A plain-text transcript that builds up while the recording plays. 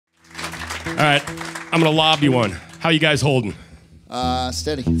right, I'm gonna lob you one. How you guys holding?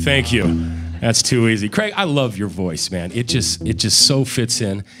 Steady. Thank you. That's too easy. Craig, I love your voice, man. It just so fits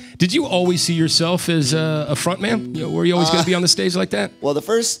in. Did you always see yourself as a frontman? Were you always going to be on the stage like that? Well, the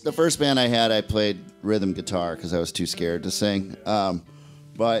first band I had, I played rhythm guitar because I was too scared to sing.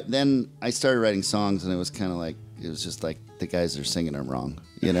 But then I started writing songs, and it was kind of like, it was just like the guys are singing them wrong,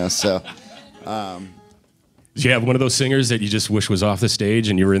 you know? So. Did you have one of those singers that you just wish was off the stage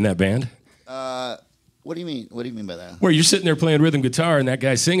and you were in that band? What do you mean? What do you mean by that? Where you're sitting there playing rhythm guitar and that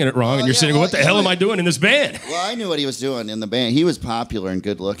guy's singing it wrong, and you're sitting, what the hell am I doing in this band? Well, I knew what he was doing in the band. He was popular and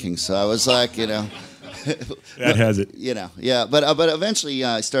good looking, so I was like, you know. That has it. You know, yeah. But eventually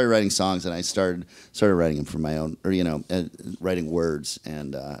I started writing songs, and I started writing them for my own, or, you know, writing words,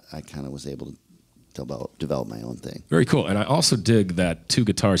 and I kind of was able to develop my own thing. Very cool. And I also dig that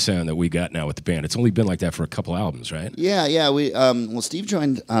two-guitar sound that we got now with the band. It's only been like that for a couple albums, right? Yeah. We well, Steve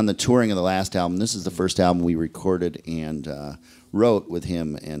joined on the touring of the last album. This is the first album we recorded and wrote with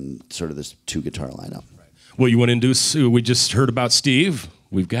him and sort of this two-guitar lineup. Right. Well, you want to introduce, we just heard about Steve.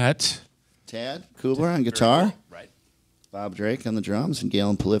 We've got Tad Kubler on guitar. Cool. Right. Bob Drake on the drums, and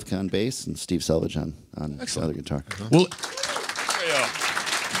Galen Polivka on bass, and Steve Selvage on the other guitar. Well,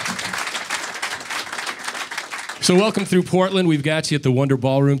 so welcome through Portland. We've got you at the Wonder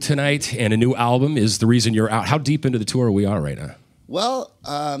Ballroom tonight, and a new album is the reason you're out. How deep into the tour are we are right now? Well,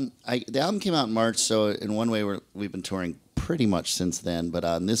 the album came out in March, so in one way we've been touring pretty much since then. But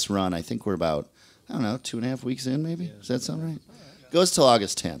on this run, I think we're about, I don't know, 2.5 weeks in, maybe? Does that sound right? Goes till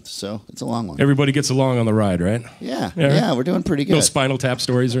August 10th, so it's a long one. Everybody gets along on the ride, right? Yeah, we're doing pretty good. No Spinal Tap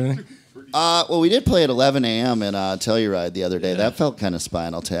stories or anything? Well, we did play at 11 a.m. in Telluride the other day. That felt kind of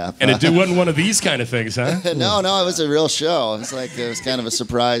Spinal Tap. And it wasn't one of these kind of things, huh? No, it was a real show. It was kind of a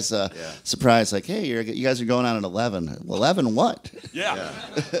surprise. Surprise, like, hey, you guys are going on at 11. 11 what? Yeah.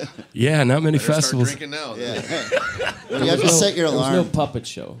 Yeah, not many festivals. Start drinking now. Yeah. Well, you have to set your alarm. There was no puppet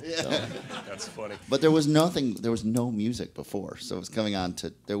show. Yeah. So. That's funny. But there was no music before, so it was coming on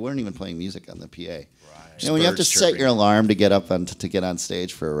to. They weren't even playing music on the PA. Right. You know, when you have to set your alarm to get up to get on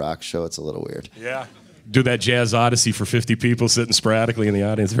stage for a rock show, it's a little weird. Yeah. Do that jazz odyssey for 50 people sitting sporadically in the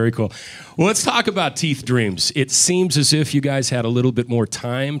audience. Very cool. Well, let's talk about Teeth Dreams. It seems as if you guys had a little bit more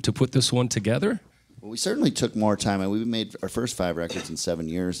time to put this one together. Well, we certainly took more time. We made our first 5 records in 7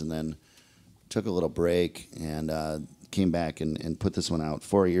 years, and then took a little break and came back and put this one out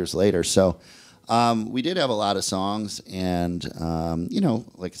 4 years later. So we did have a lot of songs, and you know,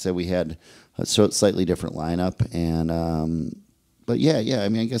 like I said, we had a slightly different lineup, and but yeah. I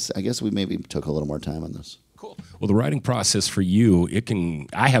mean, I guess we maybe took a little more time on this. Cool. Well, the writing process for you,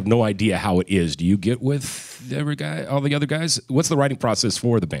 I have no idea how it is. Do you get with all the other guys? What's the writing process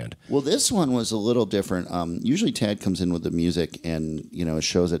for the band? Well, this one was a little different. Usually Tad comes in with the music and, you know,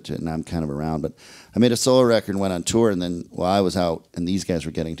 shows it and I'm kind of around. But I made a solo record and went on tour, and then while I was out and these guys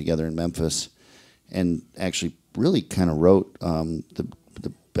were getting together in Memphis and actually really kind of wrote the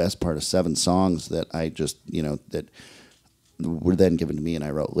best part of 7 songs that I just, you know, that were then given to me, and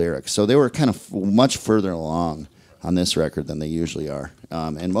I wrote lyrics. So they were kind of much further along on this record than they usually are.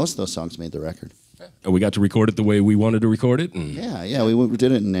 And most of those songs made the record. And we got to record it the way we wanted to record it? Yeah, we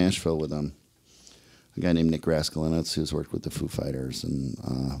did it in Nashville with a guy named Nick Raskulinecz, who's worked with the Foo Fighters and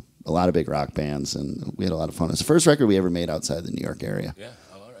a lot of big rock bands, and we had a lot of fun. It's the first record we ever made outside the New York area. Yeah.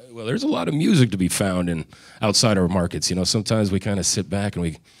 Well, there's a lot of music to be found in outside our markets. You know, sometimes we kind of sit back and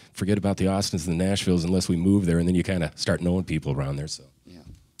we forget about the Austins and the Nashvilles unless we move there, and then you kind of start knowing people around there. So, yeah.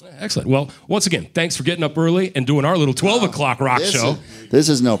 Excellent. Well, once again, thanks for getting up early and doing our little 12 o'clock rock show. This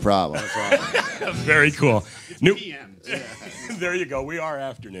is no problem. Very cool. There you go. We are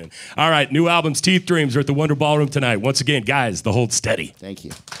afternoon. All right, new albums, Teeth Dreams, are at the Wonder Ballroom tonight. Once again, guys, the Hold Steady. Thank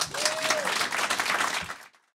you.